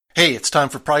Hey, it's time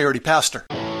for Priority Pastor.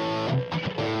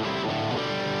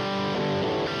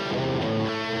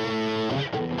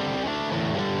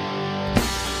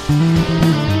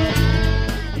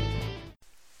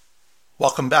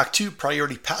 Welcome back to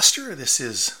Priority Pastor. This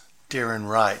is Darren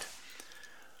Wright.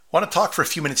 I want to talk for a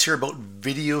few minutes here about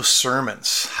video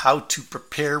sermons, how to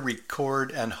prepare,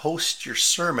 record, and host your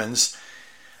sermons.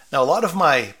 Now, a lot of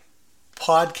my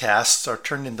podcasts are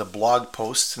turned into blog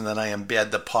posts, and then I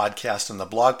embed the podcast in the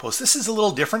blog post. This is a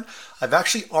little different. I've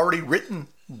actually already written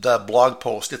the blog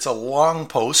post. It's a long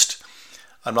post.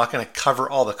 I'm not going to cover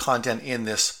all the content in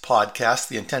this podcast.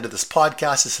 The intent of this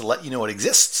podcast is to let you know it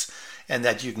exists and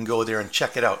that you can go there and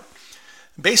check it out.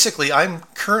 Basically, I'm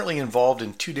currently involved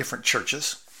in 2 different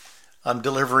churches. I'm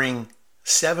delivering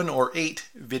 7 or 8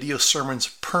 video sermons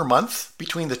per month.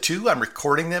 Between the 2, I'm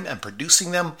recording them and producing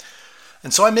them.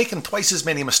 And so I'm making twice as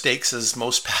many mistakes as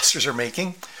most pastors are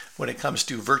making when it comes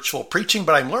to virtual preaching,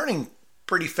 but I'm learning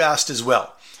pretty fast as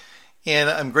well. And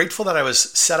I'm grateful that I was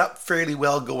set up fairly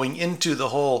well going into the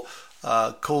whole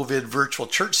COVID virtual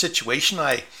church situation.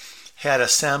 I had a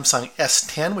Samsung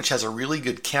S10, which has a really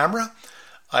good camera.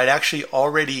 I'd actually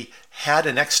already had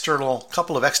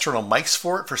couple of external mics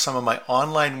for it for some of my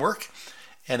online work,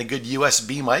 and a good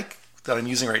USB mic that I'm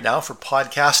using right now for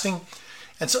podcasting.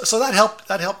 And so that helped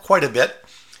quite a bit.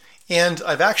 And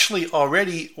I've actually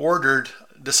already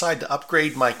decided to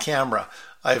upgrade my camera.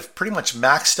 I've pretty much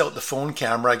maxed out the phone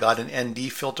camera. I got an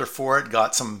ND filter for it,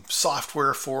 got some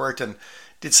software for it, and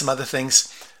did some other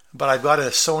things. But I've got a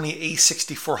Sony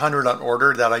a6400 on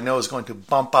order that I know is going to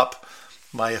bump up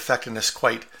my effectiveness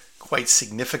quite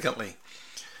significantly.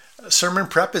 Sermon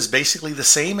prep is basically the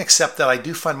same, except that I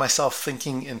do find myself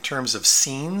thinking in terms of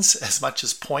scenes as much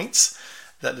as points,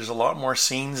 that there's a lot more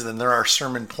scenes than there are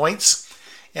sermon points.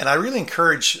 And I really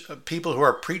encourage people who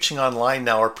are preaching online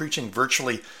now or preaching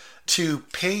virtually to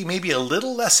pay maybe a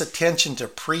little less attention to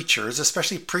preachers,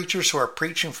 especially preachers who are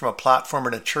preaching from a platform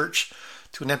in a church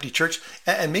to an empty church,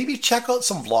 and maybe check out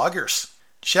some vloggers.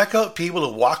 Check out people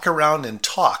who walk around and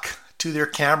talk to their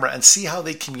camera and see how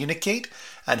they communicate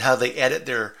and how they edit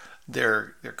their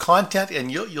content,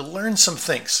 and you'll learn some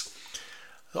things.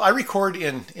 I record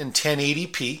in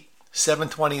 1080p.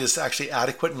 720 is actually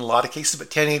adequate in a lot of cases, but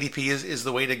 1080p is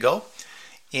the way to go.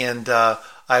 And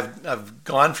I've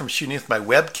gone from shooting with my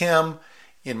webcam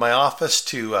in my office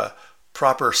to a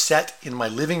proper set in my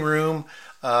living room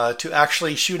to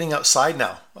actually shooting outside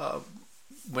now.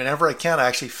 Whenever I can, I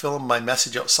actually film my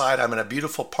message outside. I'm in a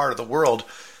beautiful part of the world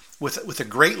with a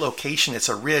great location. It's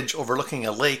a ridge overlooking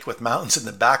a lake with mountains in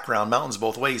the background, mountains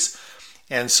both ways.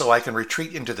 And so I can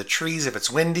retreat into the trees. If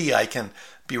it's windy, I can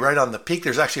be right on the peak.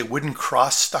 There's actually a wooden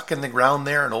cross stuck in the ground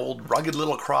there, an old rugged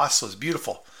little cross. So it's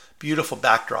beautiful, beautiful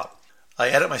backdrop. I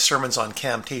edit my sermons on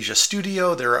Camtasia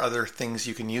Studio. There are other things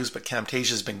you can use, but Camtasia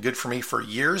has been good for me for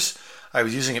years. I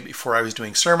was using it before I was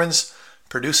doing sermons.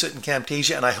 Produce it in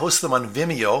Camtasia, and I host them on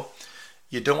Vimeo.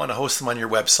 You don't want to host them on your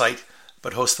website,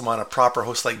 but host them on a proper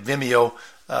host like Vimeo,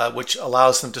 which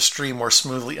allows them to stream more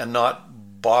smoothly and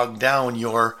not bog down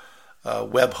your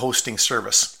web hosting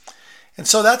service. And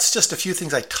so that's just a few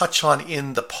things I touch on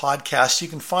in the podcast. You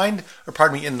can find,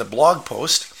 in the blog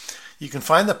post. You can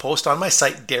find the post on my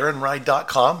site,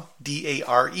 darrenwride.com,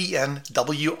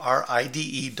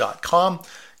 DARENWRIDE.com.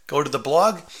 Go to the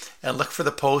blog and look for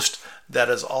the post that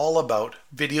is all about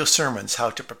video sermons, how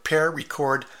to prepare,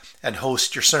 record, and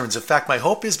host your sermons. In fact, my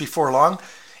hope is before long,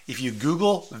 if you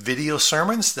Google video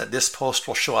sermons, that this post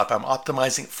will show up. I'm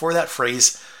optimizing for that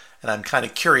phrase, and I'm kind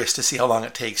of curious to see how long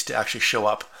it takes to actually show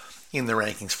up in the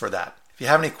rankings for that. If you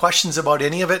have any questions about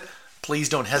any of it, please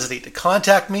don't hesitate to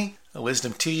contact me.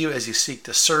 Wisdom to you as you seek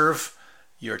to serve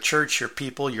your church, your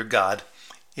people, your God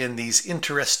in these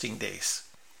interesting days.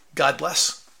 God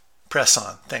bless. Press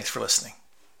on. Thanks for listening.